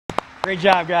Great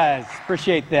job, guys.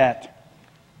 Appreciate that.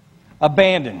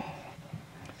 Abandon,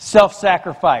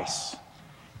 self-sacrifice,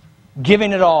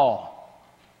 giving it all,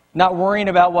 not worrying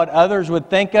about what others would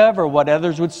think of or what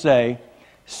others would say,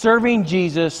 serving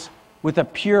Jesus with a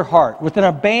pure heart, with an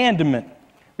abandonment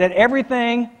that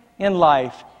everything in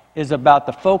life is about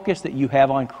the focus that you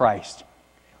have on Christ.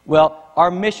 Well,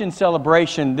 our mission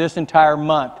celebration this entire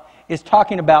month is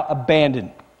talking about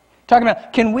abandon. Talking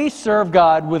about, can we serve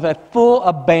God with a full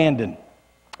abandon,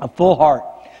 a full heart,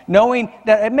 knowing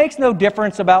that it makes no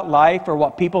difference about life or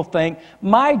what people think.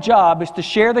 My job is to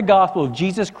share the gospel of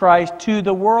Jesus Christ to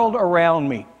the world around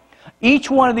me. Each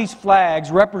one of these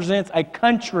flags represents a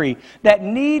country that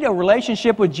need a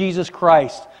relationship with Jesus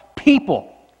Christ.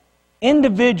 People,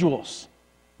 individuals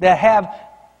that have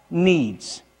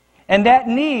needs. And that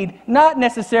need, not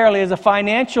necessarily as a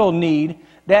financial need,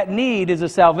 that need is a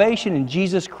salvation in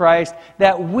Jesus Christ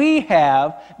that we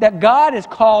have, that God has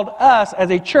called us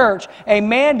as a church, a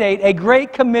mandate, a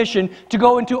great commission to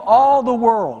go into all the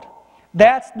world.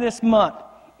 That's this month.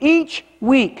 Each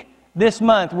week this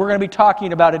month, we're going to be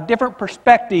talking about a different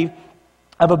perspective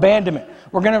of abandonment.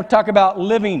 We're going to talk about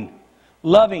living,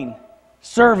 loving,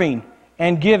 serving,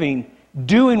 and giving,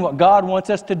 doing what God wants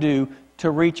us to do to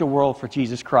reach a world for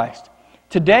Jesus Christ.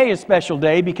 Today is a special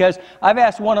day because I've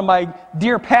asked one of my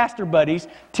dear pastor buddies,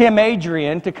 Tim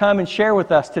Adrian, to come and share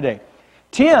with us today.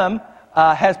 Tim,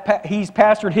 he's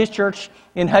pastored his church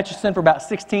in Hutchinson for about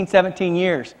 16, 17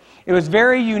 years. It was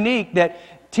very unique that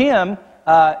Tim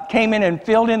came in and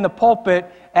filled in the pulpit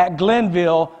at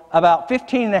Glenville about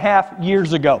 15 and a half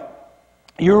years ago.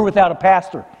 You were without a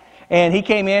pastor. And he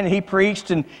came in and he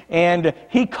preached and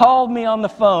he called me on the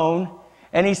phone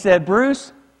and he said,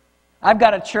 "Bruce, I've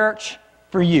got a church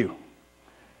for you."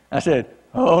 I said,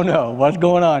 "Oh no, what's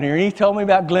going on here?" And he told me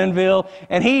about Glenville,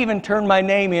 and he even turned my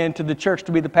name in to the church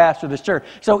to be the pastor of this church.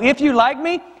 So if you like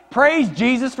me, praise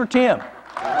Jesus for Tim.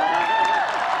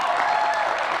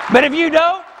 But if you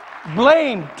don't,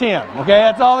 blame Tim, okay?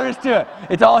 That's all there is to it.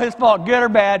 It's all his fault, good or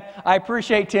bad. I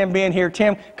appreciate Tim being here.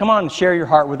 Tim, come on and share your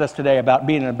heart with us today about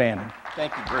being abandoned.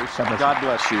 Thank you, Bruce. God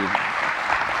bless you.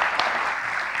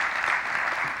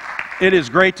 It is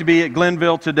great to be at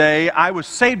Glenville today. I was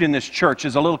saved in this church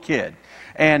as a little kid.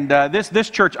 And this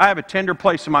church, I have a tender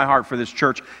place in my heart for this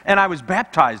church. And I was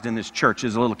baptized in this church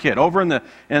as a little kid, over in the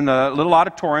little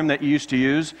auditorium that you used to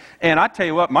use. And I tell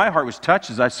you what, my heart was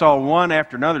touched as I saw one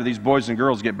after another of these boys and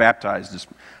girls get baptized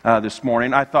this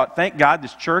morning. I thought, thank God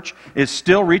this church is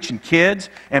still reaching kids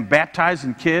and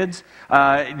baptizing kids,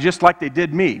 just like they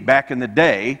did me back in the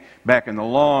day, back in the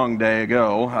long day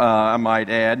ago, I might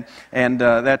add. And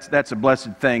that's a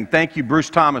blessed thing. Thank you, Bruce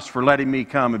Thomas, for letting me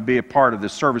come and be a part of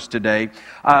this service today.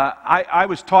 I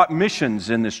was taught missions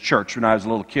in this church when I was a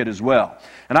little kid as well.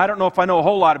 And I don't know if I know a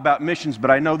whole lot about missions,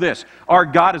 but I know this. Our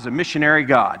God is a missionary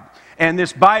God. And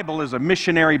this Bible is a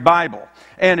missionary Bible.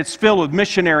 And it's filled with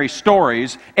missionary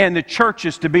stories. And the church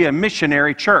is to be a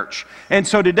missionary church. And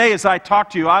so today as I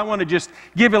talk to you, I want to just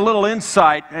give you a little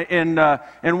insight in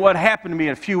what happened to me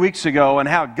a few weeks ago and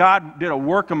how God did a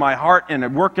work in my heart and a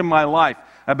work in my life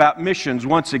about missions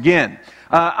once again.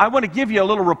 I want to give you a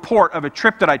little report of a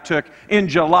trip that I took in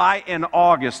July and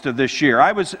August of this year.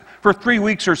 I was for 3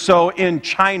 weeks or so in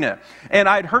China, and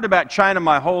I'd heard about China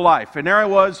my whole life. And there I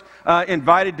was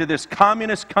invited to this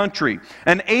communist country,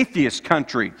 an atheist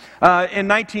country. In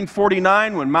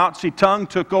 1949, when Mao Zedong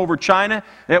took over China,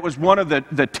 it was one of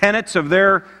the tenets of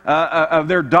their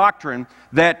doctrine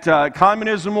that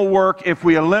communism will work if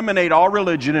we eliminate all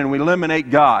religion and we eliminate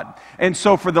God. And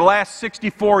so for the last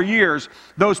 64 years,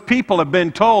 those people have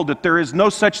been told that there is no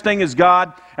such thing as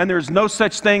God, and there's no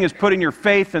such thing as putting your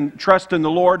faith and trust in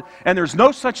the Lord, and there's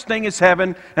no such thing as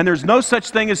heaven, and there's no such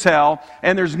thing as hell,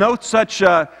 and there's no such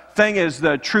thing as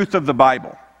the truth of the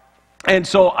Bible. And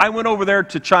so I went over there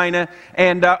to China,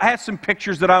 and I had some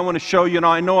pictures that I want to show you. And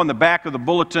I know on the back of the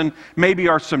bulletin maybe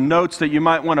are some notes that you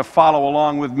might want to follow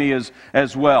along with me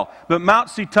as well. But Mao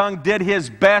Zedong did his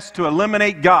best to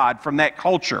eliminate God from that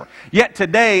culture. Yet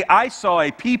today I saw a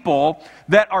people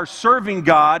that are serving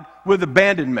God with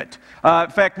abandonment. In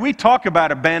fact, we talk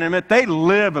about abandonment. They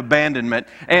live abandonment.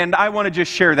 And I want to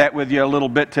just share that with you a little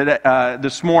bit today,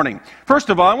 this morning.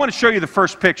 First of all, I want to show you the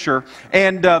first picture.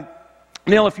 And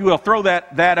Neil, if you will, throw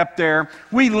that up there.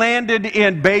 We landed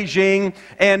in Beijing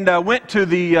and went to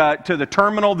the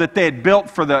terminal that they had built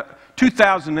for the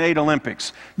 2008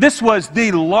 Olympics. This was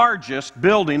the largest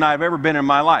building I've ever been in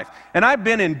my life. And I've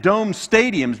been in dome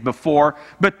stadiums before,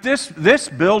 but this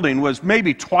building was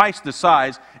maybe twice the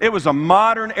size. It was a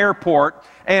modern airport,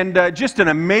 And just an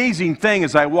amazing thing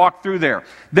as I walked through there.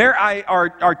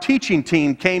 Our teaching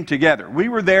team came together. We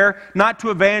were there not to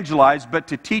evangelize, but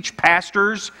to teach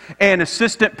pastors and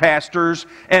assistant pastors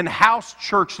and house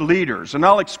church leaders. And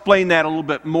I'll explain that a little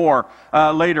bit more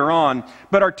later on.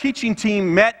 But our teaching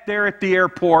team met there at the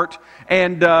airport,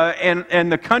 and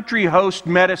the country host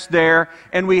met us there,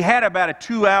 and we had about a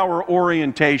 2-hour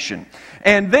orientation.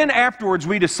 And then afterwards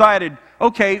we decided,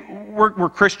 okay, we're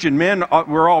Christian men,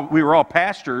 we were all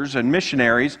pastors and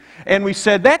missionaries, and we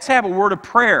said, let's have a word of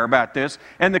prayer about this.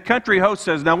 And the country host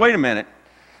says, now wait a minute,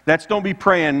 don't be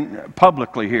praying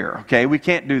publicly here, okay? We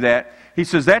can't do that. He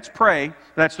says, let's pray,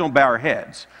 let's don't bow our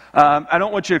heads. I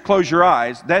don't want you to close your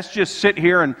eyes. Let's just sit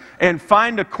here and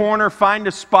find a corner, find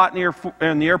a spot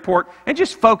in the airport, and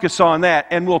just focus on that,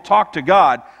 and we'll talk to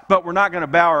God, but we're not going to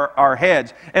bow our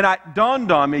heads. And it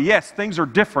dawned on me, yes, things are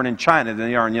different in China than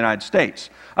they are in the United States.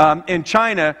 In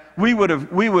China, we would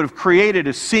have created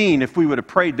a scene if we would have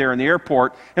prayed there in the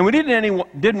airport, and we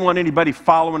didn't want anybody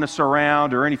following us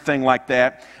around or anything like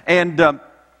that. And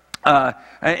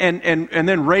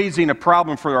then raising a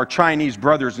problem for our Chinese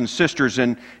brothers and sisters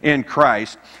in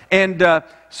Christ. And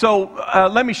so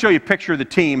let me show you a picture of the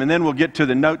team, and then we'll get to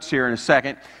the notes here in a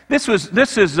second. This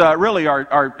is really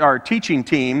our teaching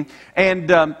team,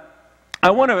 and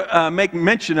I want to make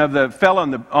mention of the fellow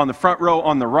on the front row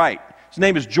on the right. His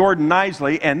name is Jordan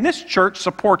Nisley, and this church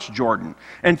supports Jordan.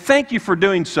 And thank you for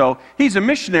doing so. He's a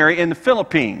missionary in the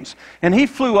Philippines, and he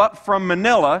flew up from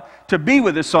Manila to be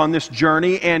with us on this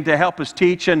journey and to help us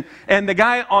teach. And the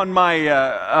guy on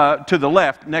my to the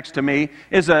left next to me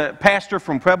is a pastor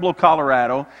from Pueblo,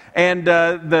 Colorado, and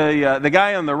the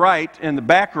guy on the right in the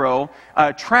back row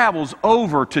travels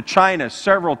over to China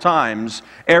several times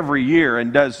every year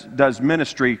and does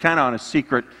ministry kind of on a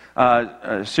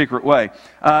secret way.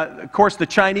 Of course, the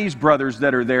Chinese brothers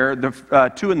that are there,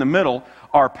 the two in the middle,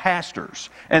 are pastors,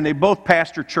 and they both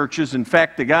pastor churches. In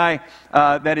fact, the guy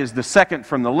that is the second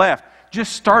from the left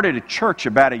just started a church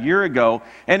about a year ago,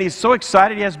 and he's so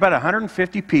excited. He has about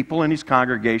 150 people in his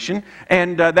congregation,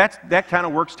 and that kind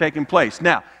of work's taking place.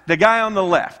 Now, the guy on the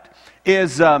left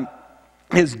is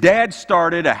his dad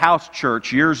started a house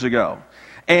church years ago.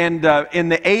 And in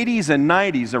the 80s and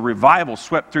 90s, a revival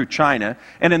swept through China.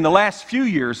 And in the last few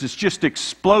years, it's just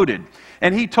exploded.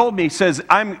 And he told me, he says,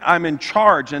 I'm in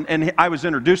charge. And I was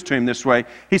introduced to him this way.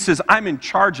 He says, I'm in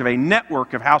charge of a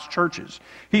network of house churches.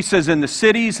 He says, in the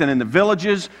cities and in the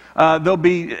villages, there'll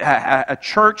be a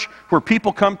church where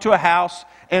people come to a house.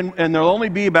 And there'll only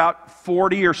be about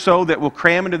 40 or so that will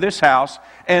cram into this house.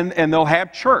 And they'll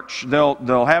have church.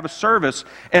 They'll have a service.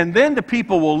 And then the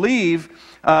people will leave.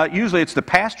 Usually it's the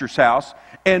pastor's house,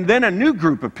 and then a new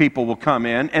group of people will come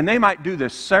in, and they might do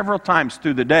this several times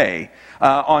through the day.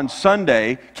 On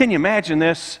Sunday, can you imagine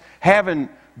this, having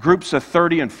groups of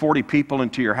 30 and 40 people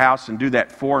into your house and do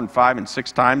that 4 and 5 and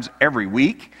 6 times every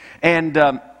week?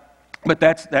 And but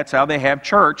that's how they have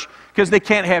church, because they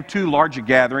can't have too large a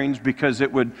gatherings, because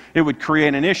it would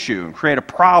create an issue and create a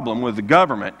problem with the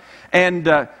government. And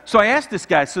so I asked this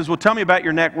guy, I says, well, tell me about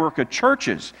your network of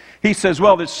churches. He says,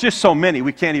 well, there's just so many,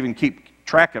 we can't even keep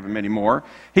track of them anymore.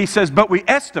 He says, but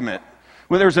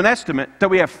there's an estimate that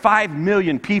we have 5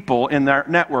 million people in our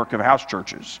network of house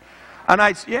churches. And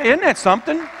yeah, isn't that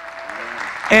something?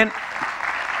 And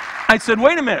I said,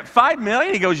 wait a minute, 5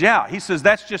 million? He goes, yeah. He says,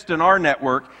 that's just in our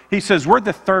network. He says, we're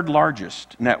the 3rd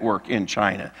largest network in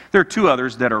China. There are 2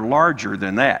 others that are larger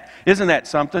than that. Isn't that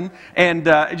something? And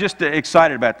just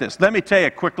excited about this. Let me tell you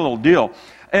a quick little deal.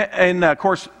 And of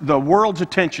course, the world's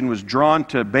attention was drawn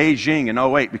to Beijing in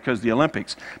 2008 because of the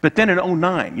Olympics. But then in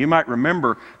 2009, you might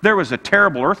remember, there was a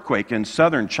terrible earthquake in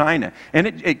southern China. And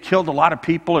it killed a lot of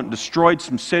people and destroyed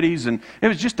some cities. And it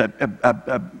was just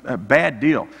a bad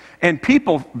deal. And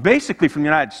people, basically from the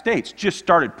United States, just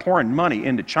started pouring money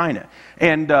into China.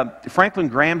 And Franklin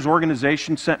Graham's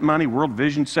organization sent money, World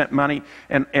Vision sent money,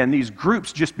 and these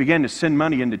groups just began to send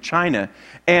money into China.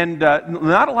 And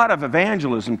not a lot of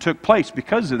evangelism took place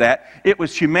because of that. It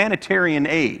was humanitarian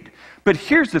aid. But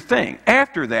here's the thing.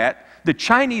 After that, the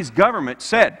Chinese government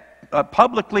said,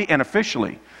 publicly and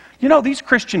officially, you know, these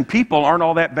Christian people aren't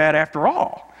all that bad after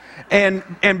all. And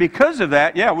because of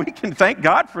that, yeah, we can thank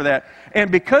God for that.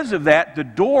 And because of that, the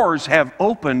doors have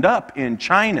opened up in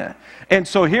China. And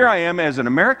so here I am as an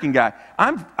American guy.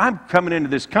 I'm coming into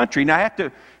this country. Now I have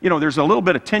to, you know, there's a little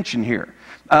bit of tension here.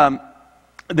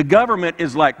 The government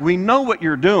is like, we know what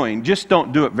you're doing, just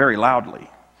don't do it very loudly.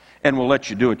 And we'll let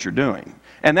you do what you're doing.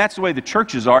 And that's the way the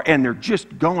churches are, and they're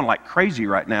just going like crazy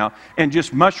right now and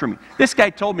just mushrooming. This guy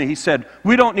told me, he said,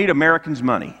 we don't need Americans'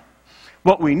 money.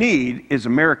 What we need is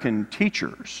American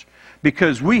teachers,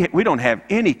 because we don't have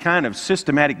any kind of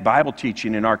systematic Bible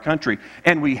teaching in our country,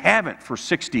 and we haven't for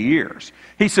 60 years.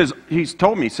 He's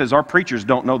told me, he says, our preachers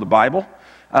don't know the Bible.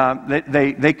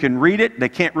 They can read it. They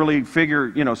can't really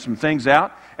figure, some things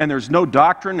out. And there's no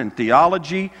doctrine and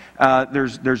theology.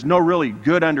 There's no really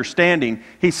good understanding.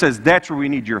 He says, that's where we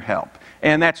need your help.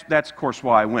 And that's of course,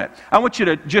 why I went. I want you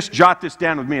to just jot this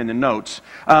down with me in the notes.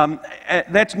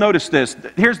 Let's notice this.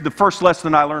 Here's the first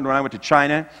lesson I learned when I went to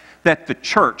China, that the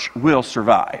church will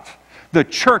survive. The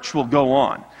church will go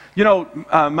on.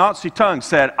 Mao Zedong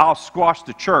said, I'll squash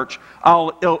the church.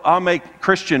 I'll make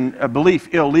Christian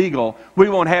belief illegal. We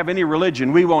won't have any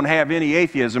religion. We won't have any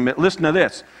atheism. But listen to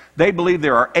this. They believe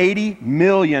there are 80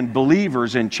 million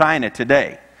believers in China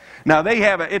today. Now,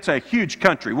 it's a huge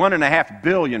country, 1.5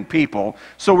 billion people,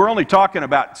 so we're only talking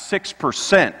about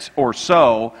 6% or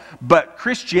so, but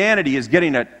Christianity is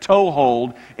getting a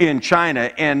toehold in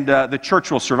China, and the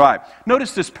church will survive.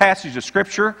 Notice this passage of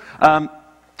Scripture.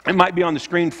 It might be on the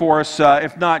screen for us.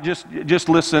 If not, just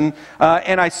listen.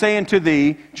 And I say unto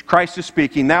thee, Christ is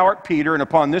speaking, thou art Peter, and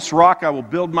upon this rock I will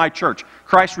build my church.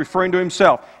 Christ referring to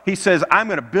himself. He says, I'm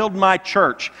going to build my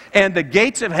church, and the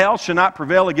gates of hell shall not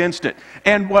prevail against it.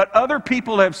 And what other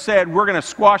people have said, we're going to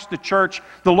squash the church,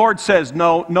 the Lord says,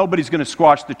 no, nobody's going to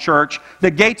squash the church.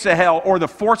 The gates of hell or the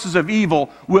forces of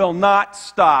evil will not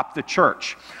stop the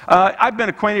church. I've been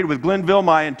acquainted with Glenville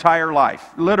my entire life.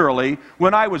 Literally,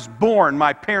 when I was born,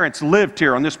 my parents lived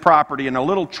here on this property in a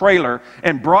little trailer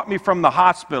and brought me from the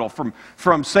hospital,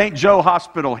 from St. Joe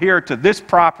Hospital here to this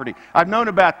property. I've known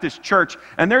about this church,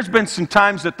 and there's been some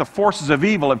times that the forces of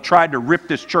evil have tried to rip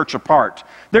this church apart.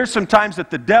 There's some times that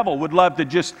the devil would love to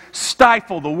just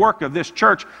stifle the work of this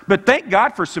church, but thank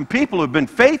God for some people who have been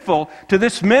faithful to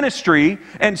this ministry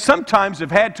and sometimes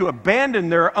have had to abandon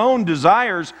their own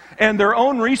desires and their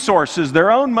own resources,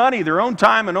 their own money, their own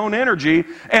time and own energy,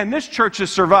 and this church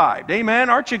has survived. Amen?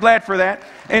 Aren't you glad for that?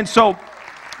 And so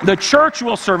the church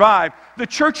will survive. The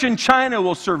church in China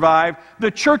will survive.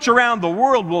 The church around the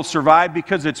world will survive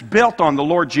because it's built on the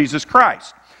Lord Jesus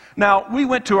Christ. Now, we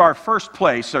went to our first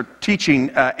place, our teaching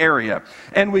area,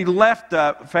 and we left,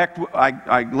 in fact,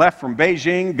 I left from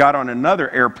Beijing, got on another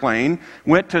airplane,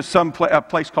 went to a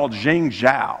place called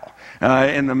Jingzhou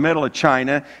in the middle of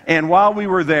China, and while we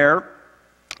were there,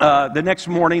 the next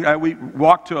morning, we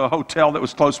walked to a hotel that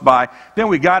was close by. Then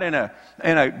we got in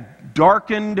a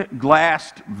darkened,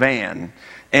 glassed van.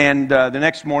 And the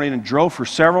next morning, and drove for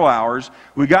several hours.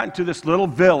 We got into this little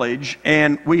village,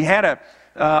 and we had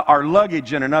our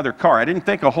luggage in another car. I didn't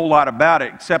think a whole lot about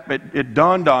it, except it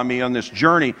dawned on me on this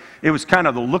journey, it was kind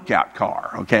of the lookout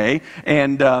car, okay?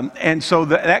 And so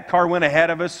that car went ahead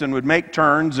of us and would make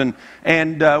turns,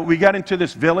 and we got into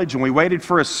this village, and we waited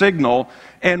for a signal,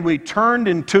 and we turned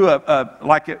into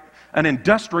an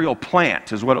industrial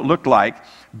plant is what it looked like.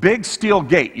 Big steel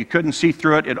gate. You couldn't see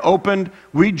through it. It opened.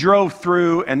 We drove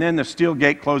through, and then the steel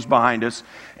gate closed behind us.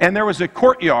 And there was a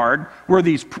courtyard with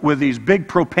these big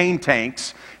propane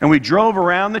tanks. And we drove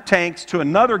around the tanks to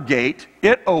another gate.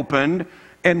 It opened,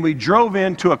 and we drove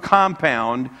into a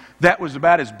compound that was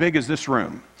about as big as this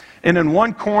room. And in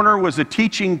one corner was a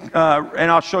teaching,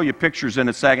 and I'll show you pictures in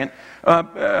a second,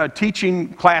 a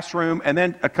teaching classroom, and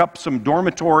then some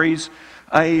dormitories,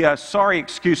 a sorry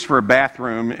excuse for a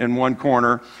bathroom in one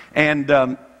corner, and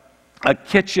a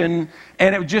kitchen,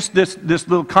 and it was just this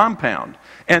little compound.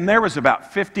 And there was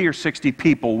about 50 or 60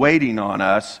 people waiting on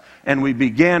us, and we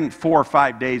began 4 or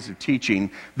 5 days of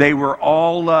teaching. They were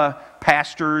all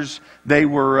pastors. They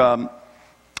were...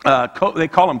 they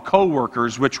call them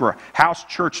co-workers, which were house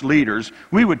church leaders.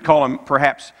 We would call them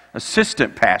perhaps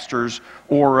assistant pastors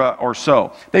or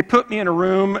so. They put me in a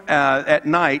room at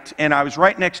night, and I was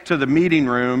right next to the meeting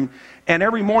room. And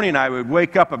every morning I would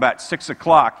wake up about 6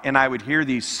 o'clock, and I would hear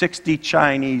these 60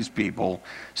 Chinese people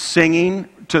singing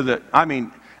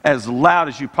as loud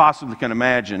as you possibly can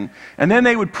imagine. And then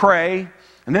they would pray,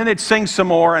 and then they'd sing some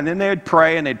more, and then they'd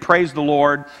pray, and they'd praise the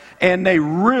Lord. And they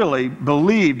really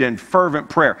believed in fervent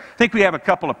prayer. I think we have a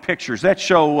couple of pictures that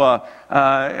show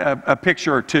a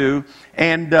picture or two.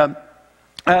 And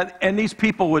these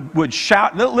people would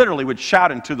shout, literally would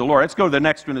shout into the Lord. Let's go to the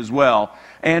next one as well.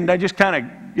 And I just kind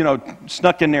of,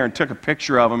 snuck in there and took a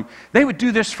picture of them. They would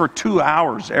do this for 2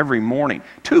 hours every morning.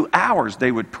 2 hours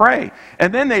they would pray.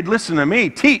 And then they'd listen to me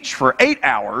teach for 8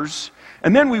 hours.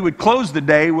 And then we would close the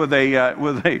day with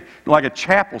a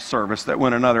chapel service that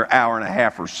went another hour and a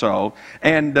half or so.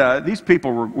 And these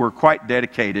people were quite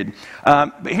dedicated.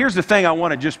 But here's the thing I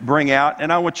want to just bring out,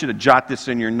 and I want you to jot this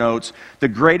in your notes. The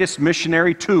greatest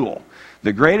missionary tool.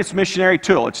 The greatest missionary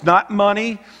tool. It's not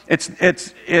money.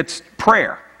 It's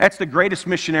prayer. That's the greatest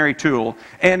missionary tool.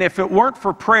 And if it weren't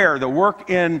for prayer, the work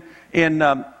in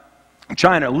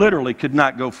China literally could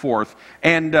not go forth.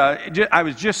 And I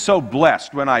was just so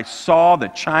blessed when I saw the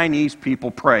Chinese people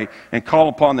pray and call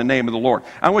upon the name of the Lord.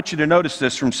 I want you to notice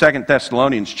this from 2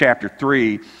 Thessalonians chapter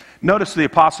 3. Notice the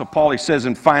Apostle Paul, he says,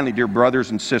 and finally, dear brothers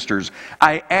and sisters,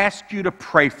 I ask you to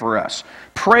pray for us.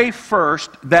 Pray first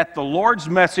that the Lord's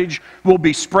message will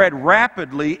be spread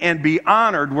rapidly and be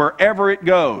honored wherever it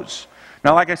goes.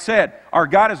 Now, like I said, our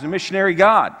God is a missionary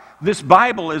God. This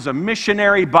Bible is a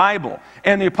missionary Bible.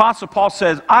 And the Apostle Paul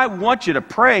says, I want you to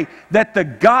pray that the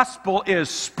gospel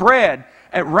is spread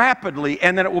rapidly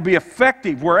and that it will be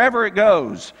effective wherever it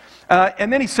goes.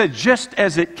 And then he said, just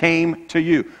as it came to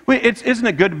you. Isn't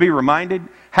it good to be reminded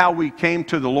how we came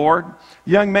to the Lord?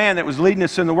 The young man that was leading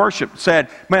us in the worship said,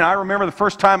 man, I remember the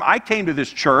first time I came to this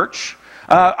church.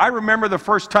 I remember the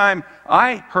first time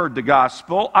I heard the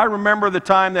gospel. I remember the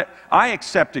time that I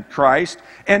accepted Christ.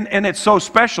 And it's so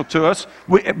special to us,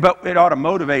 but it ought to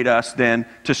motivate us then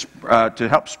to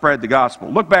help spread the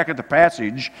gospel. Look back at the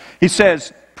passage. He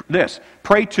says this,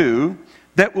 pray too,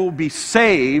 that will be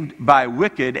saved by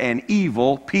wicked and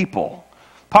evil people.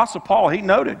 Apostle Paul, he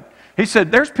noted, he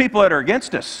said, there's people that are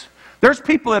against us. There's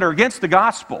people that are against the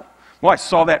gospel. Well, I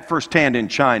saw that firsthand in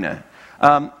China.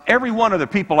 Every one of the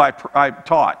people I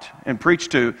taught and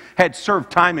preached to had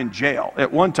served time in jail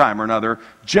at one time or another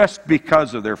just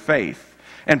because of their faith.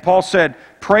 And Paul said,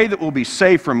 pray that we'll be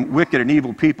saved from wicked and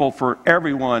evil people, for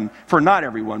not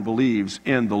everyone believes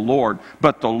in the Lord,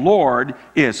 but the Lord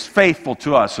is faithful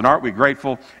to us. And aren't we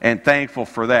grateful and thankful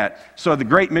for that? So the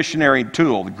great missionary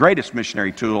tool, the greatest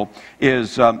missionary tool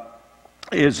is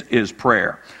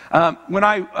prayer. When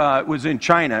I was in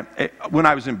China, when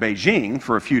I was in Beijing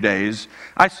for a few days,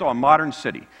 I saw a modern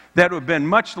city that would have been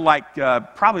much like,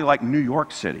 probably like New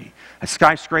York City.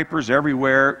 Skyscrapers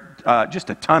everywhere, just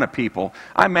a ton of people.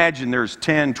 I imagine there's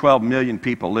 10, 12 million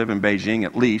people live in Beijing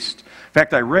at least. In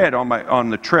fact, I read on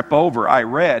the trip over,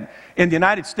 in the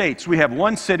United States, we have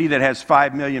one city that has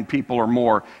 5 million people or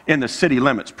more in the city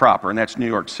limits proper, and that's New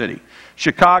York City.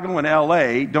 Chicago and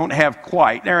LA don't have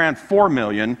quite, they're around 4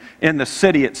 million in the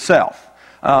city itself.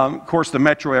 Of course, the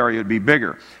metro area would be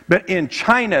bigger. But in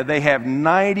China, they have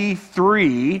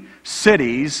 93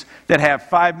 cities that have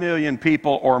 5 million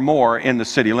people or more in the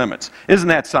city limits. Isn't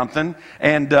that something?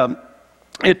 And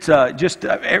it's just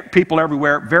people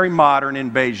everywhere, very modern in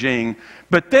Beijing.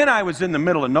 But then I was in the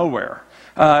middle of nowhere,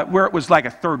 where it was like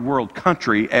a third world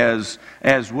country as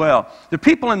well. The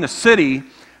people in the city,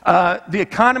 the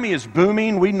economy is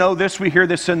booming. We know this. We hear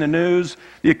this in the news.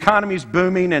 The economy is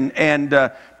booming,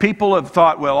 and people have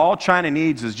thought, well, all China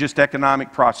needs is just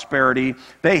economic prosperity.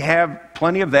 They have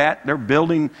plenty of that. They're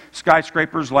building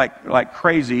skyscrapers like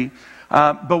crazy.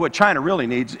 But what China really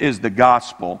needs is the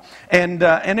gospel. And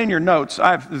in your notes,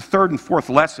 I have the third and fourth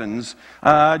lessons.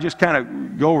 Just kind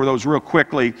of go over those real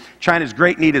quickly. China's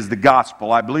great need is the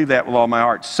gospel. I believe that with all my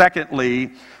heart.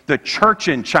 Secondly, the church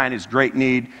in China's great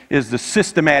need is the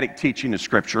systematic teaching of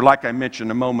Scripture. Like I mentioned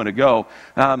a moment ago,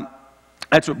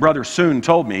 that's what Brother Soon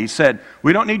told me. He said,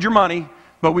 we don't need your money,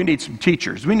 but we need some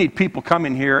teachers. We need people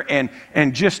coming here and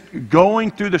just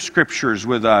going through the Scriptures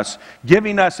with us,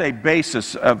 giving us a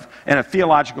basis and a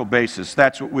theological basis.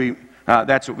 That's what we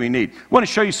need. I want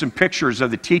to show you some pictures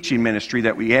of the teaching ministry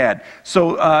that we had. So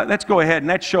let's go ahead and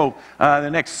let's show the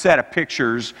next set of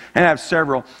pictures, and I have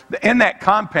several. In that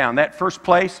compound, that first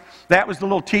place, that was the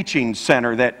little teaching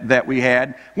center that we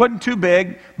had. Wasn't too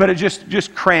big, but it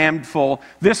just crammed full.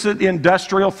 This is the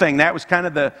industrial thing. That was kind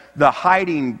of the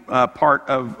hiding part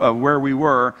of where we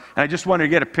were, and I just wanted to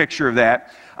get a picture of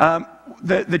that.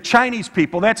 The Chinese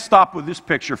people, let's stop with this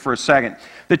picture for a second.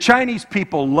 The Chinese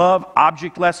people love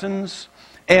object lessons,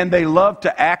 and they love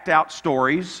to act out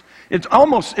stories. It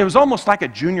was almost like a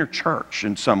junior church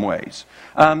in some ways.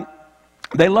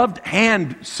 They loved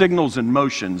hand signals and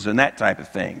motions and that type of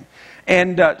thing.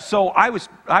 And so I was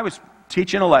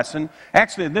teaching a lesson.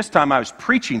 Actually, this time I was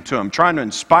preaching to them, trying to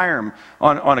inspire them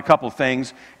on a couple of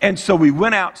things. And so we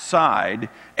went outside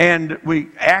and we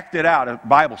acted out a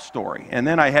Bible story. And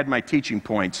then I had my teaching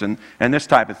points and this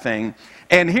type of thing.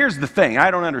 And here's the thing,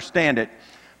 I don't understand it,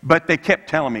 but they kept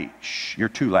telling me, shh, you're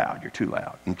too loud,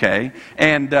 okay?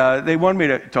 And they wanted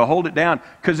me to hold it down,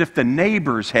 because if the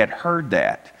neighbors had heard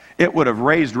that, it would have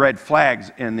raised red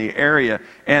flags in the area,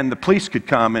 and the police could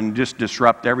come and just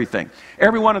disrupt everything.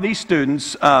 Every one of these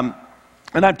students, and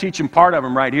I'm teaching part of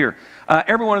them right here,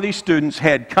 every one of these students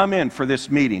had come in for this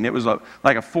meeting. It was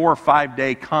like a 4 or 5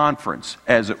 day conference,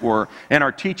 as it were, and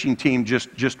our teaching team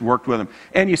just worked with them.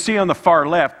 And you see on the far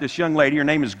left, this young lady, her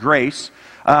name is Grace.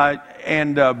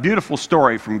 beautiful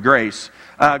story from Grace.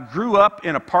 Grew up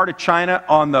in a part of China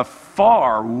on the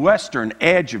far western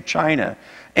edge of China.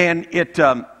 And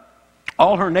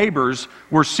all her neighbors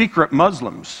were secret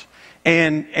Muslims.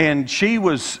 And she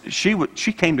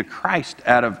came to Christ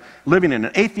out of living in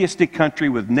an atheistic country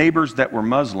with neighbors that were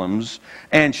Muslims,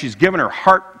 and she's given her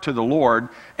heart to the Lord.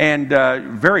 And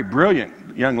very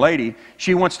brilliant young lady.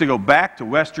 She wants to go back to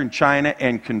Western China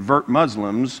and convert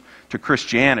Muslims to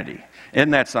Christianity.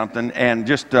 Isn't that something? And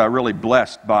just really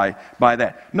blessed by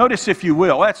that. Notice, if you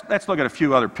will, let's look at a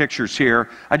few other pictures here.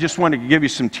 I just wanted to give you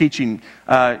some teaching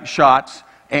shots.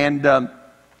 And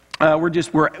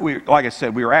like I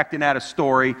said, we were acting out a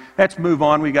story. Let's move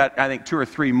on. We got, I think, 2 or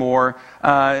 3 more.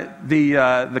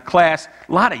 The class,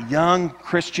 a lot of young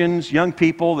Christians, young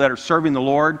people that are serving the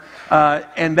Lord.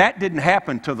 And that didn't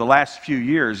happen till the last few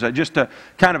years. Just a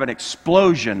kind of an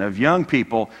explosion of young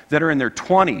people that are in their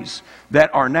 20s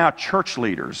that are now church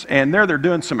leaders. And they're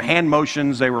doing some hand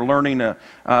motions. They were learning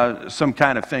some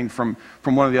kind of thing from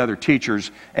one of the other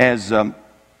teachers as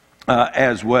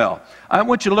well. I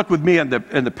want you to look with me in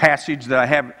the passage that I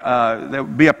have that will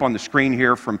be up on the screen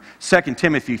here from 2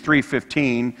 Timothy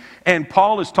 3:15. And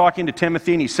Paul is talking to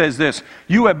Timothy, and he says this: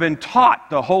 "You have been taught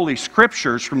the Holy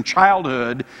Scriptures from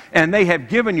childhood, and they have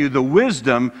given you the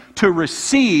wisdom to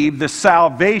receive the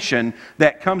salvation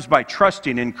that comes by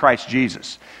trusting in Christ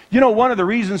Jesus." You know, one of the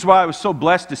reasons why I was so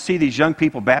blessed to see these young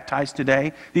people baptized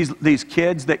today, these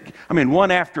kids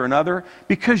one after another,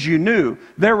 because you knew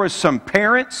there was some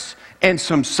parents and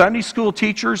some Sunday school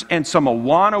teachers and some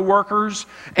Awana workers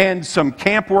and some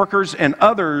camp workers and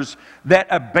others that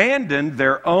abandoned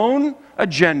their own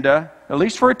agenda, at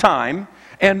least for a time,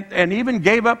 and even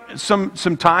gave up some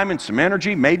time and some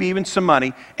energy, maybe even some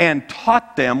money, and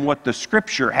taught them what the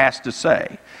Scripture has to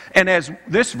say. And as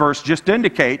this verse just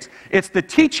indicates, it's the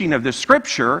teaching of the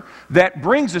Scripture that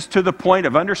brings us to the point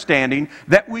of understanding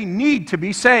that we need to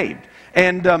be saved.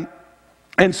 And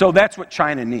so that's what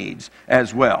China needs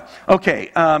as well.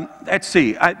 Okay, let's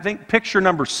see. I think picture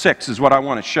number 6 is what I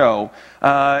want to show.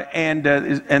 And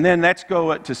then let's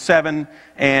go to 7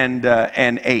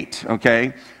 and 8,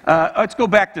 okay? Let's go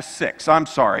back to 6. I'm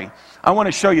sorry. I want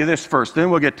to show you this first, then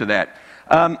we'll get to that.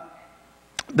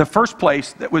 The first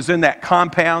place that was in that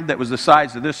compound that was the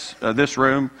size of this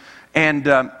room,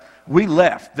 and we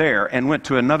left there and went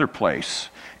to another place.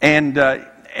 And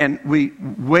we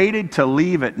waited to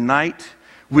leave at night.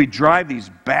 We drive these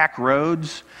back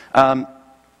roads. In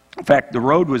fact, the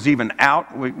road was even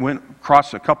out. We went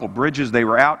across a couple bridges. They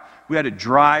were out. We had to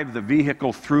drive the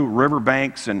vehicle through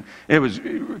riverbanks, and it was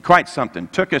quite something.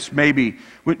 Took us we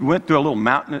went through a little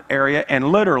mountain area,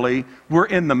 and literally we're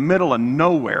in the middle of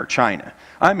nowhere, China.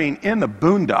 I mean, in the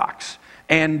boondocks.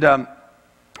 And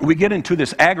we get into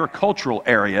this agricultural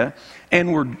area,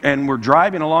 and we're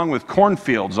driving along with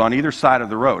cornfields on either side of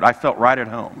the road. I felt right at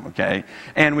home, okay?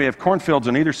 And we have cornfields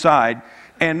on either side,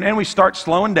 and then we start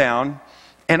slowing down,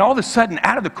 and all of a sudden,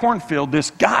 out of the cornfield, this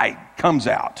guy comes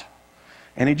out,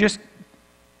 and he just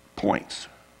points,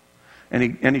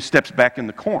 and he steps back in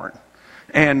the corn,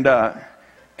 and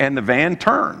the van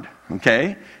turned,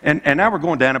 okay? And now we're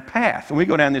going down a path, and we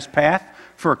go down this path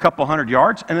for a couple hundred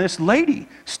yards, and this lady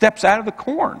steps out of the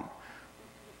corn,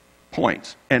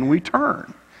 points, and we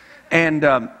turn. And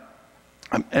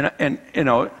you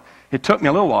know, it took me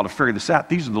a little while to figure this out.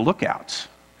 These are the lookouts.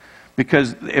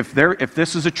 Because if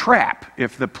this is a trap,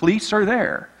 if the police are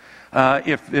there,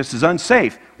 if this is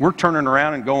unsafe, we're turning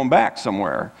around and going back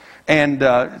somewhere. And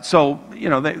so, you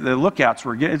know, the lookouts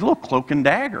were getting, it's a little cloak and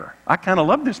dagger. I kind of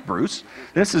love this, Bruce.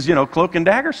 This is, you know, cloak and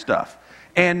dagger stuff.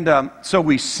 And so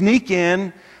we sneak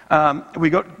in,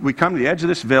 we come to the edge of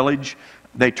this village,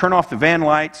 they turn off the van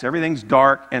lights, everything's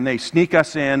dark, and they sneak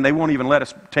us in. They won't even let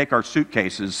us take our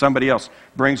suitcases. Somebody else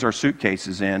brings our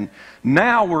suitcases in.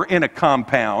 Now we're in a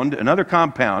compound, another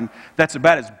compound, that's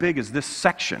about as big as this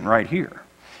section right here.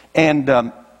 And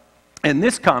in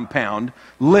this compound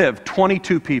live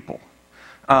 22 people,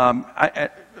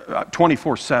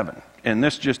 24/7. And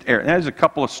this just area. There's a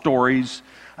couple of stories.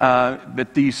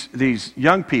 But these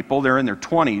young people, they're in their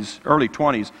 20s, early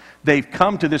 20s, they've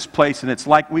come to this place, and it's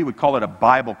like we would call it a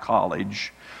Bible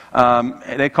college.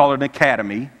 They call it an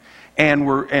academy, and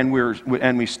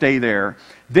we stay there.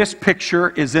 This picture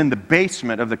is in the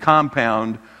basement of the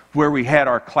compound where we had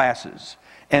our classes.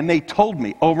 And they told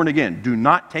me over and again, do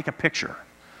not take a picture.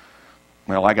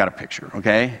 Well, I got a picture,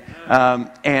 okay?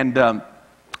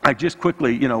 I just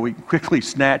quickly, we quickly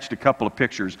snatched a couple of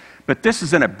pictures. But this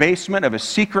is in a basement of a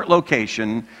secret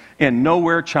location in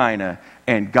nowhere, China.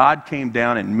 And God came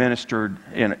down and ministered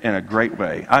in a great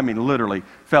way. I mean, literally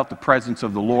felt the presence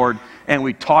of the Lord. And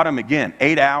we taught them again,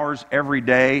 8 hours every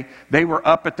day. They were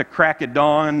up at the crack of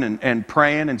dawn and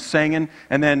praying and singing.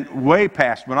 And then way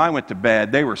past when I went to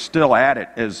bed, they were still at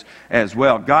it as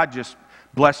well. God just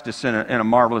blessed us in a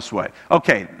marvelous way.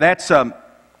 Okay, let's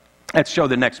show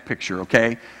the next picture,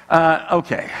 okay?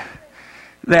 Okay,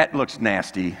 that looks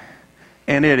nasty,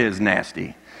 and it is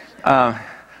nasty.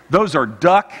 Those are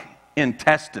duck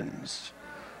intestines.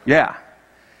 Yeah.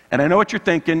 And I know what you're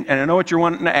thinking, and I know what you're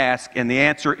wanting to ask, and the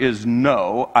answer is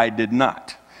no, I did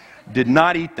not. Did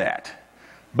not eat that.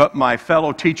 But my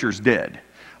fellow teachers did.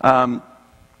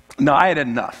 No, I had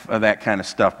enough of that kind of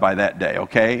stuff by that day,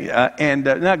 okay?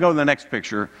 Now go to the next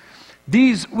picture.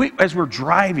 As we're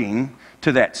driving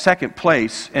to that second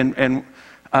place, and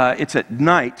it's at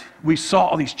night, we saw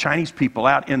all these Chinese people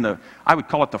out in I would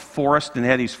call it the forest, and they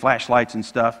had these flashlights and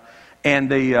stuff.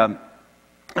 And they,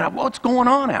 what's going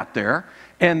on out there?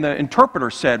 And the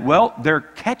interpreter said, well, they're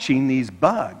catching these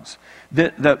bugs.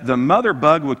 The mother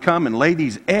bug would come and lay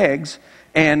these eggs,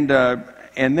 and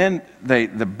then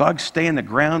the bugs stay in the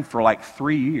ground for like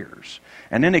 3 years.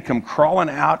 And then they come crawling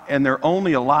out, and they're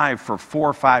only alive for 4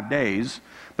 or 5 days,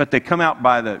 but they come out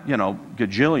by the,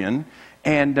 gajillion,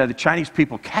 and the Chinese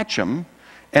people catch them,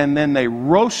 and then they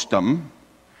roast them,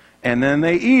 and then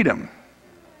they eat them.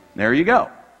 There you go.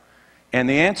 And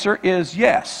the answer is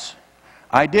yes.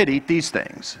 I did eat these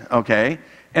things, okay?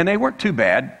 And they weren't too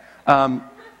bad,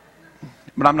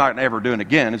 but I'm not ever doing it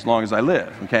again as long as I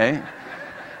live, okay?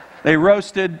 They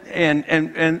roasted,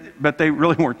 but they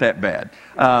really weren't that bad,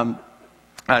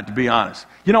 to be honest.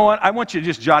 You know what? I want you to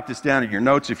just jot this down in your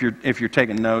notes if you're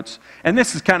taking notes. And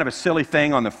this is kind of a silly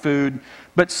thing on the food,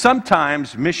 but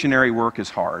sometimes missionary work is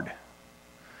hard.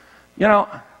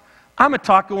 I'm a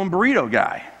taco and burrito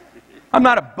guy. I'm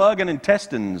not a bug and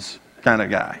intestines kind of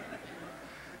guy.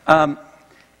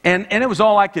 And it was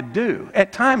all I could do.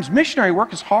 At times, missionary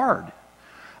work is hard.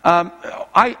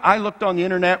 I looked on the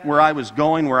internet where I was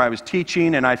going, where I was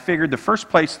teaching, and I figured the first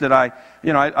place that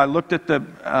I looked at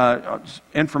the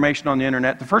information on the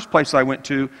internet. The first place I went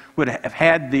to would have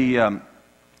had the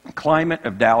climate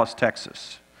of Dallas,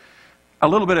 Texas. A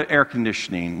little bit of air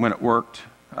conditioning when it worked.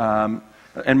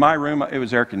 In my room, it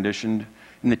was air conditioned.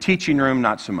 In the teaching room,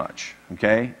 not so much,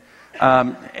 okay?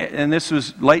 And this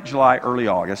was late July, early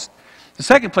August. The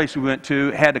second place we went to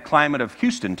had the climate of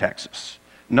Houston, Texas.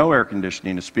 No air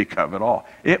conditioning to speak of at all.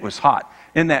 It was hot.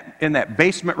 In that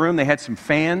basement room, they had some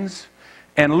fans.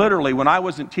 And literally, when I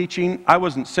wasn't teaching, I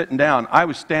wasn't sitting down. I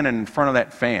was standing in front of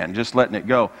that fan, just letting it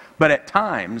go. But at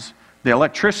times, the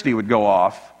electricity would go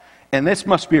off. And this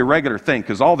must be a regular thing,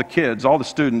 because all the kids, all the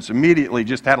students immediately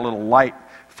just had a little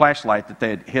flashlight that they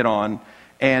had hit on.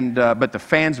 But the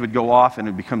fans would go off and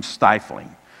it would become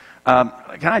stifling.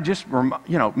 Can I just,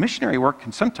 missionary work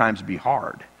can sometimes be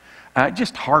hard.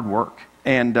 Just hard work.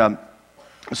 And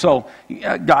so,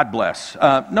 God bless.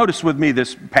 Notice with me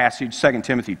this passage, 2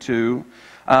 Timothy 2.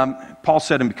 Paul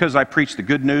said, and because I preach the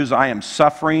good news, I am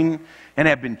suffering and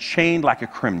have been chained like a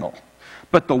criminal.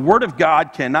 But the word of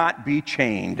God cannot be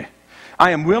chained.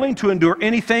 I am willing to endure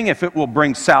anything if it will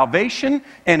bring salvation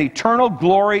and eternal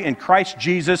glory in Christ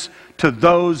Jesus to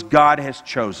those God has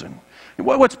chosen.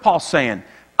 What's Paul saying?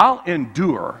 I'll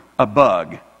endure a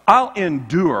bug. I'll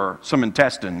endure some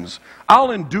intestines. I'll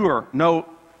endure no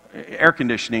air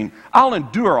conditioning. I'll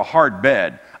endure a hard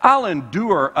bed. I'll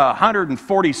endure a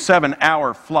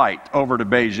 147-hour flight over to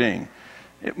Beijing.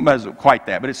 It wasn't quite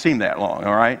that, but it seemed that long,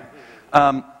 all right?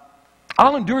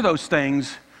 I'll endure those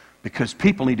things because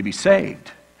people need to be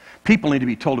saved. People need to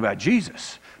be told about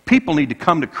Jesus. People need to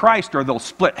come to Christ or they'll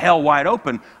split hell wide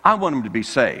open. I want them to be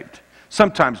saved.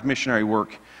 Sometimes missionary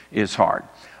work is hard.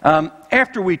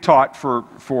 After we taught for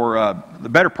the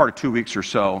better part of 2 weeks or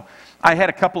so, I had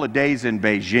a couple of days in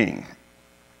Beijing.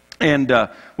 And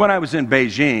when I was in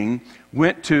Beijing,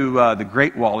 went to the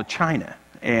Great Wall of China.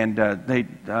 And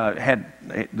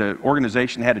the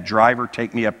organization had a driver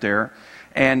take me up there.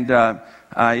 And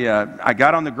I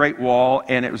got on the Great Wall,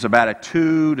 and it was about a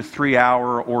 2 to 3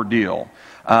 hour ordeal.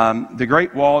 The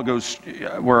Great Wall goes,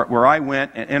 where I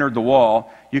went and entered the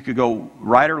wall, you could go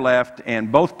right or left, and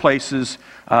both places,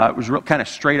 it was kind of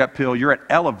straight uphill. You're at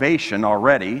elevation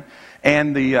already,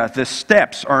 and the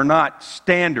steps are not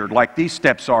standard like these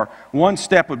steps are. One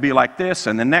step would be like this,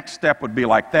 and the next step would be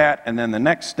like that, and then the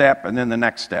next step, and then the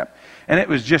next step. And it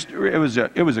was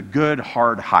a good,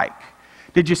 hard hike.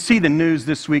 Did you see the news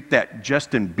this week, that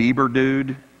Justin Bieber dude?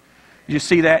 Did you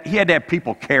see that? He had to have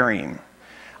people carry him.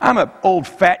 I'm an old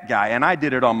fat guy, and I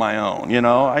did it on my own, you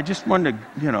know. I just wanted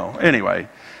to, anyway.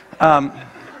 It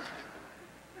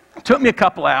took me a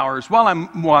couple hours. While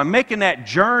I'm making that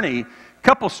journey, a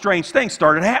couple strange things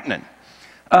started happening.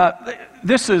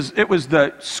 It was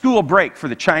the school break for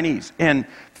the Chinese, and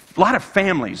a lot of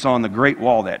families on the Great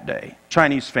Wall that day,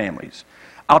 Chinese families.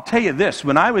 I'll tell you this,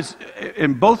 when I was,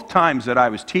 in both times that I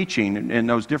was teaching in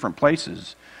those different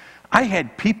places, I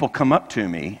had people come up to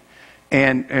me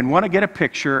and want to get a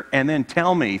picture and then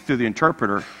tell me through the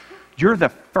interpreter, you're the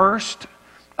first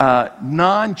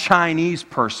non-Chinese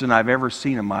person I've ever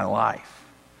seen in my life.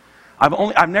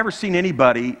 I've never seen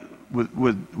anybody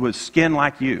with skin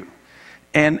like you.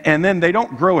 And then they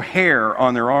don't grow hair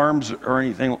on their arms or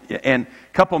anything. And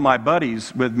a couple of my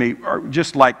buddies with me are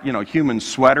just like, human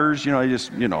sweaters,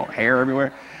 just, hair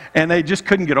everywhere. And they just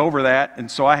couldn't get over that.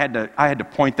 And so I had to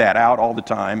point that out all the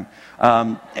time.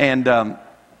 And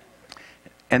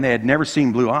they had never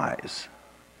seen blue eyes.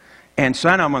 And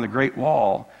so now I'm on the Great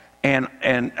Wall, and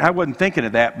I wasn't thinking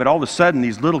of that, but all of a sudden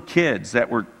these little kids that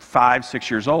were 5,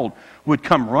 6 years old would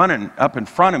come running up in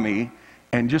front of me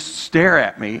and just stare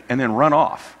at me and then run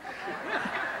off.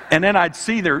 And then I'd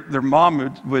see their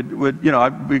mom would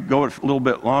I'd go a little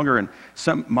bit longer, and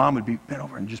some mom would be bent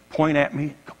over and just point at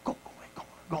me, go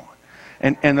on.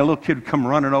 And the little kid would come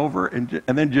running over and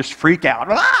then just freak out,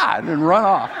 and then run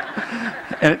off.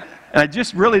 And I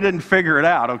just really didn't figure it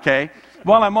out, okay?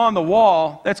 While I'm on the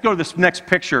wall, let's go to this next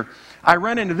picture. I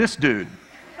ran into this dude.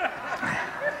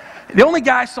 The only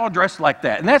guy I saw dressed like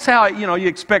that. And that's how, you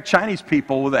expect Chinese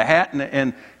people with a hat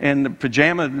and the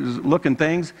pajama-looking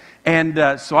things.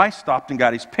 And so I stopped and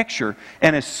got his picture.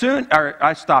 And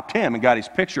I stopped him and got his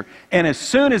picture. And as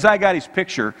soon as I got his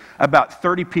picture, about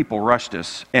 30 people rushed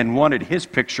us and wanted his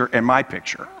picture and my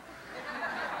picture.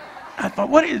 I thought,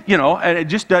 and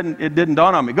it didn't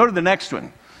dawn on me. Go to the next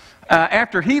one.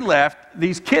 After he left,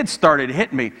 these kids started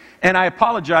hitting me. And I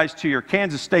apologize to your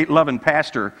Kansas State loving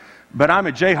pastor, but I'm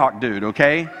a Jayhawk dude,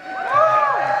 okay?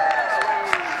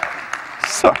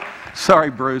 Sorry,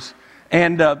 Bruce.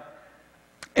 And that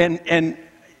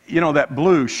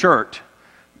blue shirt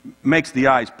makes the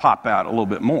eyes pop out a little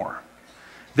bit more.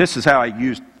 This is how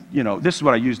this is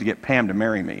what I used to get Pam to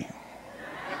marry me.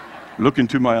 Look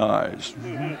into my eyes.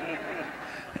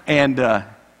 And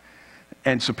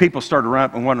so people started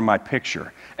running up and wanted my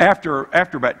picture. After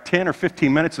about 10 or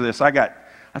 15 minutes of this, I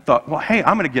thought, well, hey,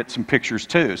 I'm going to get some pictures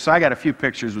too. So I got a few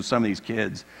pictures with some of these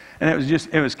kids. And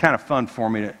it was kind of fun for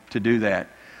me to do that.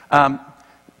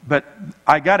 But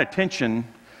I got attention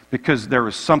because there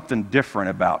was something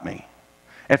different about me.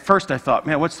 At first I thought,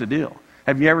 man, what's the deal?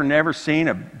 Have you never seen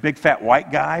a big fat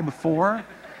white guy before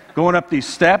going up these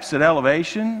steps at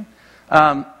elevation?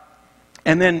 And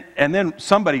then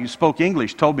somebody who spoke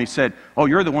English told me, said, oh,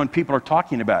 you're the one people are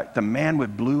talking about, the man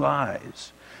with blue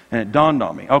eyes. And it dawned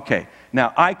on me, okay,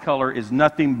 now eye color is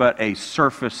nothing but a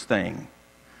surface thing.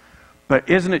 But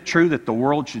isn't it true that the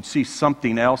world should see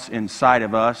something else inside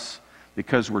of us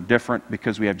because we're different,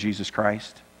 because we have Jesus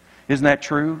Christ? Isn't that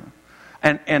true?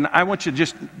 And I want you to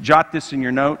just jot this in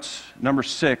your notes. Number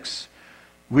 6,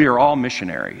 we are all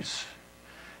missionaries.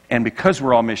 And because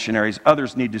we're all missionaries,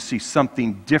 others need to see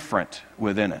something different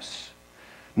within us.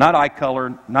 Not eye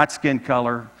color, not skin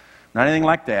color, not anything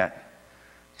like that.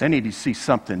 They need to see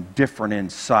something different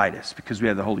inside us because we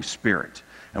have the Holy Spirit.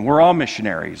 And we're all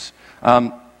missionaries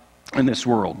in this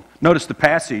world. Notice the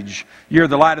passage. You're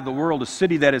the light of the world. A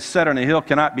city that is set on a hill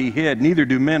cannot be hid. Neither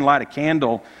do men light a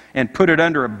candle and put it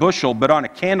under a bushel, but on a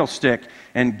candlestick,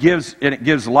 and it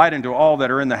gives light unto all that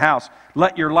are in the house.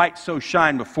 Let your light so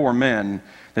shine before men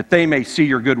that they may see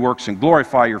your good works and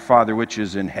glorify your Father which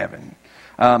is in heaven.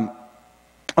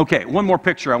 Okay, one more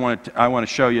picture I want to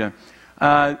show you.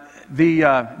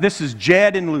 This is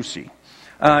Jed and Lucy.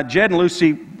 Jed and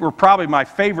Lucy were probably my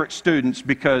favorite students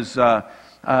because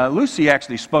Lucy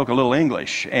actually spoke a little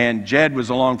English, and Jed was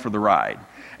along for the ride.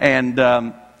 And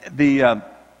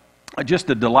just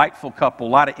a delightful couple, a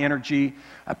lot of energy,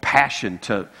 a passion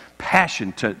to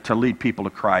lead people to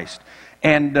Christ.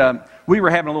 And we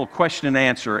were having a little question and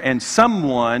answer, and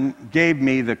someone gave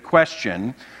me the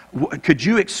question, could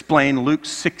you explain Luke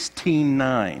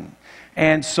 16:9?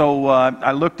 And so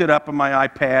I looked it up on my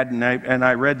iPad, and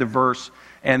I read the verse,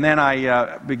 and then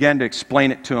I began to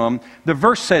explain it to him. The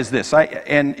verse says this,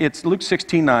 and it's Luke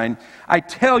 16:9. I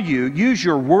tell you, use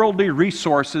your worldly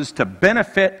resources to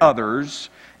benefit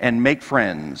others and make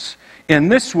friends. In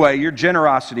this way, your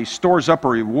generosity stores up a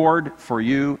reward for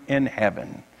you in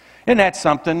heaven. Isn't that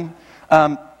something?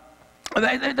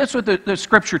 That's what the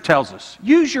Scripture tells us.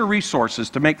 Use your resources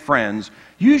to make friends.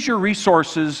 Use your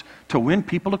resources to win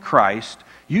people to Christ.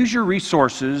 Use your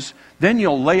resources, then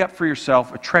you'll lay up for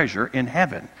yourself a treasure in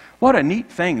heaven. What a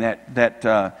neat thing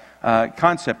that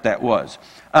concept that was.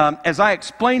 As I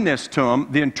explained this to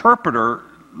him, the interpreter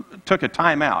took a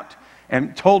time out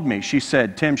and told me, she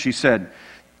said, Tim, she said,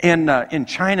 in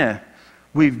China,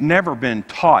 we've never been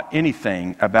taught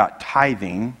anything about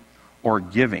tithing or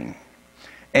giving.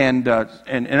 And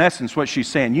in essence, what she's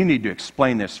saying, you need to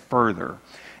explain this further.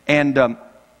 And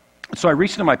so I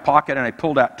reached into my pocket and I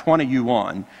pulled out 20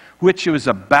 yuan, which was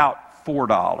about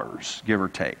 $4, give or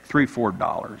take,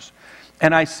 $3-4.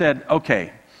 And I said,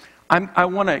 okay, I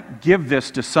want to give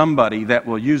this to somebody that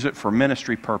will use it for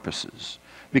ministry purposes,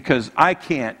 because I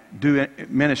can't do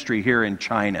ministry here in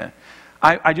China.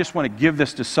 I just want to give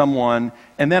this to someone,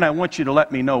 and then I want you to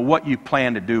let me know what you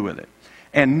plan to do with it.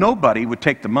 And nobody would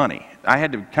take the money. I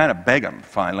had to kind of beg them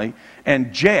finally.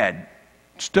 And Jed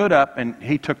stood up and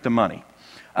he took the money.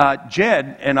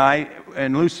 Jed and I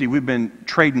and Lucy, we've been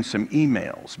trading some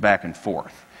emails back and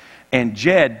forth. And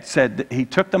Jed said that he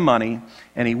took the money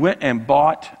and he went and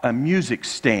bought a music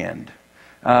stand,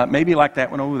 maybe like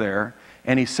that one over there.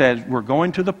 And he said, we're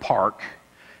going to the park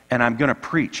and I'm going to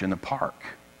preach in the park.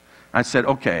 I said,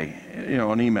 okay,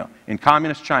 an email. In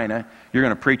communist China, you're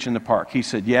going to preach in the park. He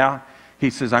said, yeah. He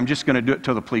says, I'm just going to do it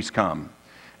till the police come.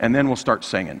 And then we'll start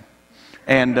singing.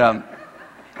 And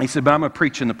he said, but I'm going to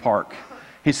preach in the park.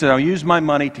 He said, I'll use my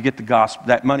money to get the gospel,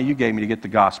 that money you gave me to get the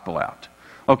gospel out.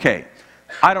 Okay,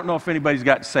 I don't know if anybody's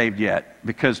gotten saved yet,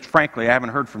 because frankly, I haven't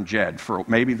heard from Jed for,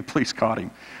 maybe the police caught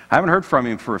him. I haven't heard from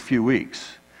him for a few weeks.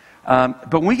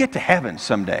 But when we get to heaven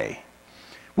someday,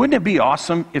 wouldn't it be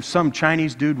awesome if some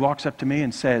Chinese dude walks up to me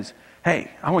and says, hey,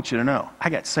 I want you to know,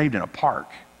 I got saved in a park.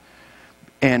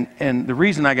 And the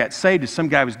reason I got saved is some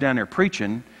guy was down there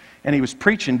preaching, and he was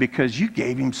preaching because you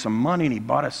gave him some money, and he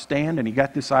bought a stand, and he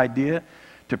got this idea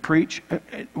to preach.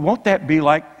 Won't that be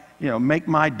like, make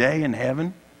my day in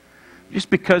heaven? Just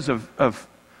because of $3,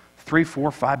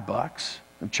 $4, $5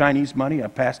 of Chinese money I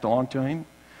passed along to him.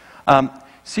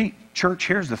 See, church,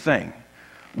 here's the thing.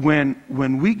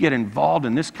 When we get involved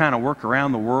in this kind of work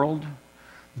around the world,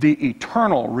 the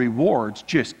eternal rewards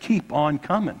just keep on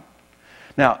coming.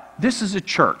 Now, this is a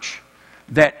church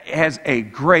that has a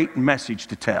great message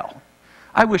to tell.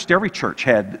 I wished every church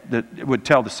would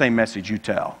tell the same message you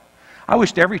tell. I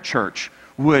wished every church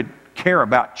would care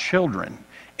about children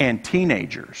and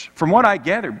teenagers. From what I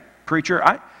gathered, preacher,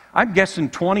 I'm guessing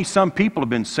 20-some people have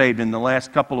been saved in the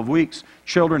last couple of weeks,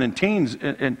 children and teens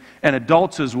and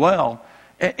adults as well.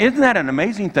 Isn't that an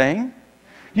amazing thing?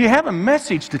 You have a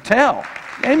message to tell.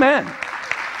 Amen.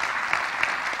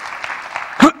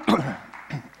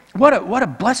 What a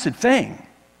blessed thing.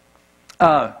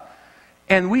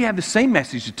 And we have the same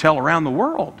message to tell around the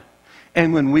world.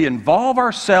 And when we involve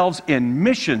ourselves in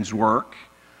missions work,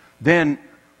 then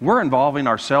we're involving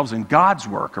ourselves in God's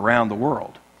work around the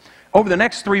world. Over the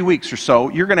next 3 weeks or so,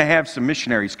 you're going to have some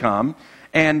missionaries come,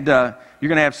 and you're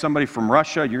going to have somebody from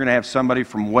Russia, you're going to have somebody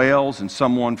from Wales, and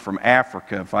someone from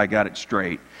Africa, if I got it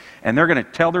straight. And they're going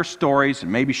to tell their stories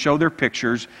and maybe show their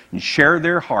pictures and share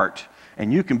their heart,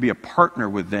 and you can be a partner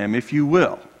with them, if you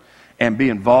will, and be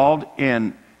involved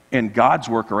in God's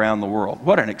work around the world.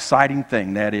 What an exciting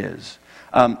thing that is.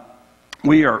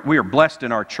 We are blessed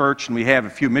in our church, and we have a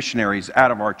few missionaries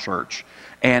out of our church.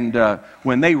 And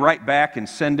when they write back and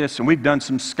send us, and we've done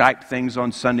some Skype things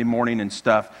on Sunday morning and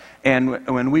stuff, and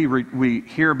when we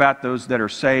hear about those that are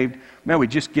saved, man, we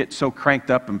just get so cranked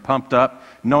up and pumped up,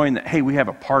 knowing that, hey, we have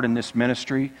a part in this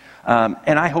ministry.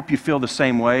 And I hope you feel the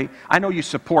same way. I know you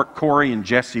support Corey and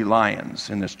Jesse Lyons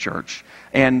in this church.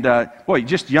 And, boy,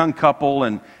 just a young couple,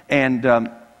 and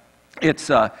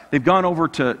they've gone over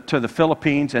to the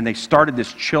Philippines, and they started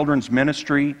this children's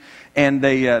ministry, and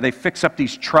they fix up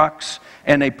these trucks,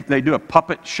 and they do a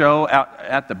puppet show out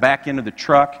at the back end of the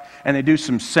truck, and they do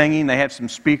some singing. They have some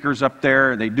speakers up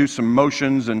there. They do some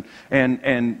motions, and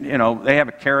they have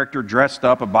a character dressed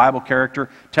up, a Bible character,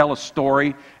 tell a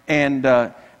story,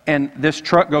 and this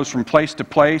truck goes from place to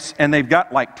place, and they've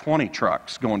got like 20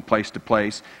 trucks going place to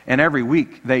place, and every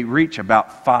week they reach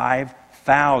about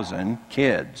 5,000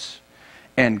 kids.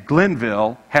 And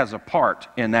Glenville has a part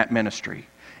in that ministry.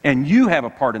 And you have a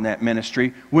part in that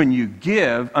ministry when you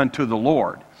give unto the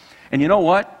Lord. And you know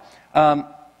what?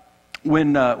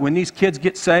 When these kids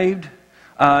get saved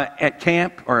at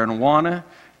camp or in Awana,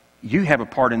 you have a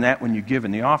part in that when you give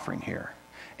in the offering here.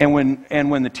 And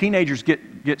when the teenagers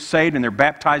get saved and they're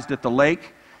baptized at the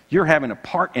lake, you're having a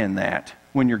part in that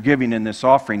when you're giving in this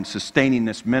offering, sustaining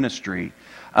this ministry.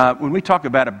 When we talk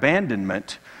about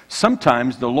abandonment,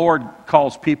 sometimes the Lord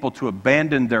calls people to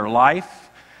abandon their life.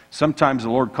 Sometimes the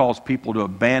Lord calls people to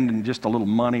abandon just a little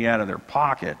money out of their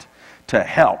pocket to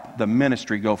help the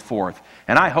ministry go forth.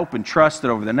 And I hope and trust that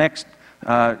over the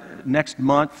next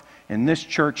month in this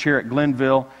church here at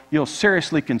Glenville, you'll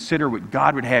seriously consider what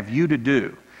God would have you to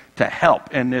do to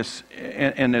help in this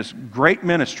great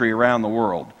ministry around the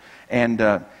world. And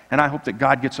I hope that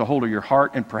God gets a hold of your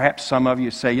heart, and perhaps some of you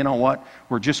say, you know what,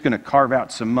 we're just going to carve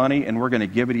out some money and we're going to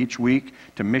give it each week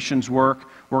to missions work.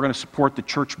 We're going to support the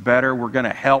church better. We're going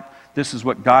to help. This is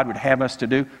what God would have us to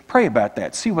do. Pray about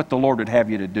that. See what the Lord would have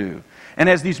you to do. And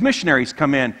as these missionaries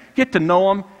come in, get to know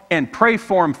them and pray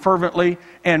for them fervently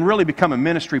and really become a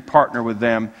ministry partner with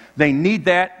them. They need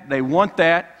that. They want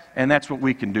that. And that's what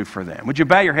we can do for them. Would you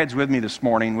bow your heads with me this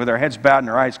morning, with our heads bowed and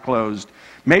our eyes closed?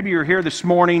 Maybe you're here this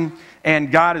morning and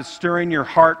God is stirring your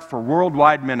heart for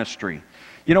worldwide ministry.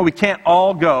 You know, we can't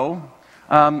all go.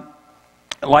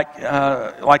 Like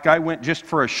I went just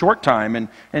for a short time,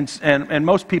 and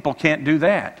most people can't do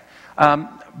that.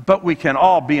 But we can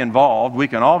all be involved. We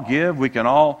can all give. We can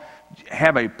all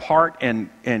have a part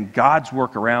in God's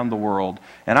work around the world.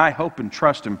 And I hope and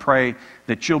trust and pray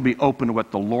that you'll be open to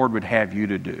what the Lord would have you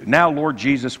to do. Now, Lord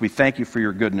Jesus, we thank you for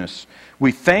your goodness.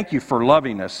 We thank you for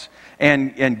loving us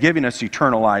and giving us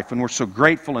eternal life. And we're so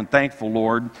grateful and thankful,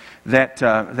 Lord,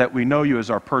 that we know you as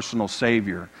our personal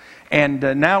Savior. And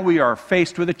now we are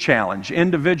faced with a challenge,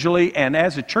 individually and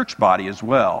as a church body as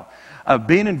well, of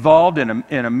being involved in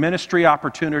a ministry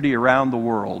opportunity around the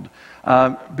world,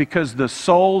 because the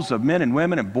souls of men and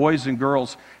women and boys and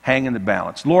girls hang in the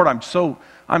balance. Lord, I'm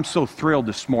so thrilled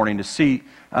this morning to see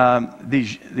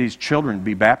these children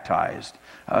be baptized.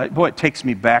 Boy, it takes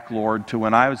me back, Lord, to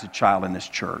when I was a child in this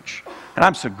church. And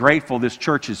I'm so grateful this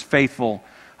church is faithful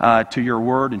to your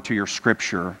word and to your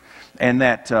scripture, and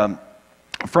that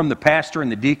from the pastor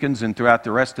and the deacons and throughout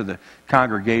the rest of the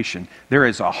congregation, there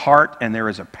is a heart and there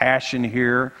is a passion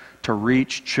here to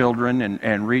reach children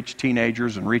and reach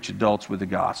teenagers and reach adults with the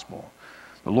gospel.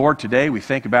 But Lord, today we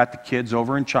think about the kids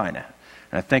over in China,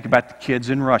 and I think about the kids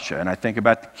in Russia, and I think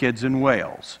about the kids in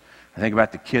Wales, I think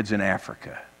about the kids in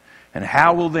Africa. And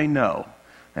how will they know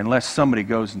unless somebody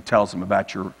goes and tells them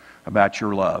about your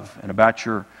love and about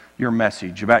your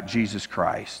message, about Jesus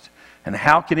Christ? And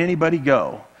how can anybody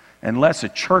go unless a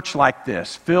church like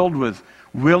this, filled with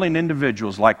willing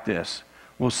individuals like this,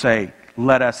 will say,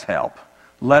 let us help.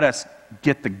 Let us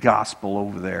get the gospel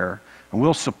over there. And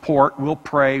we'll support, we'll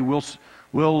pray, we'll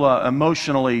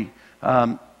emotionally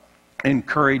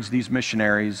encourage these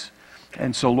missionaries.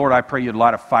 And so, Lord, I pray you'd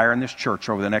light a fire in this church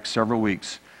over the next several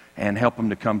weeks and help them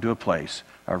to come to a place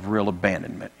of real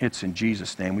abandonment. It's in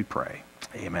Jesus' name we pray.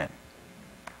 Amen.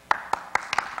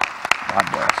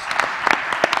 God bless.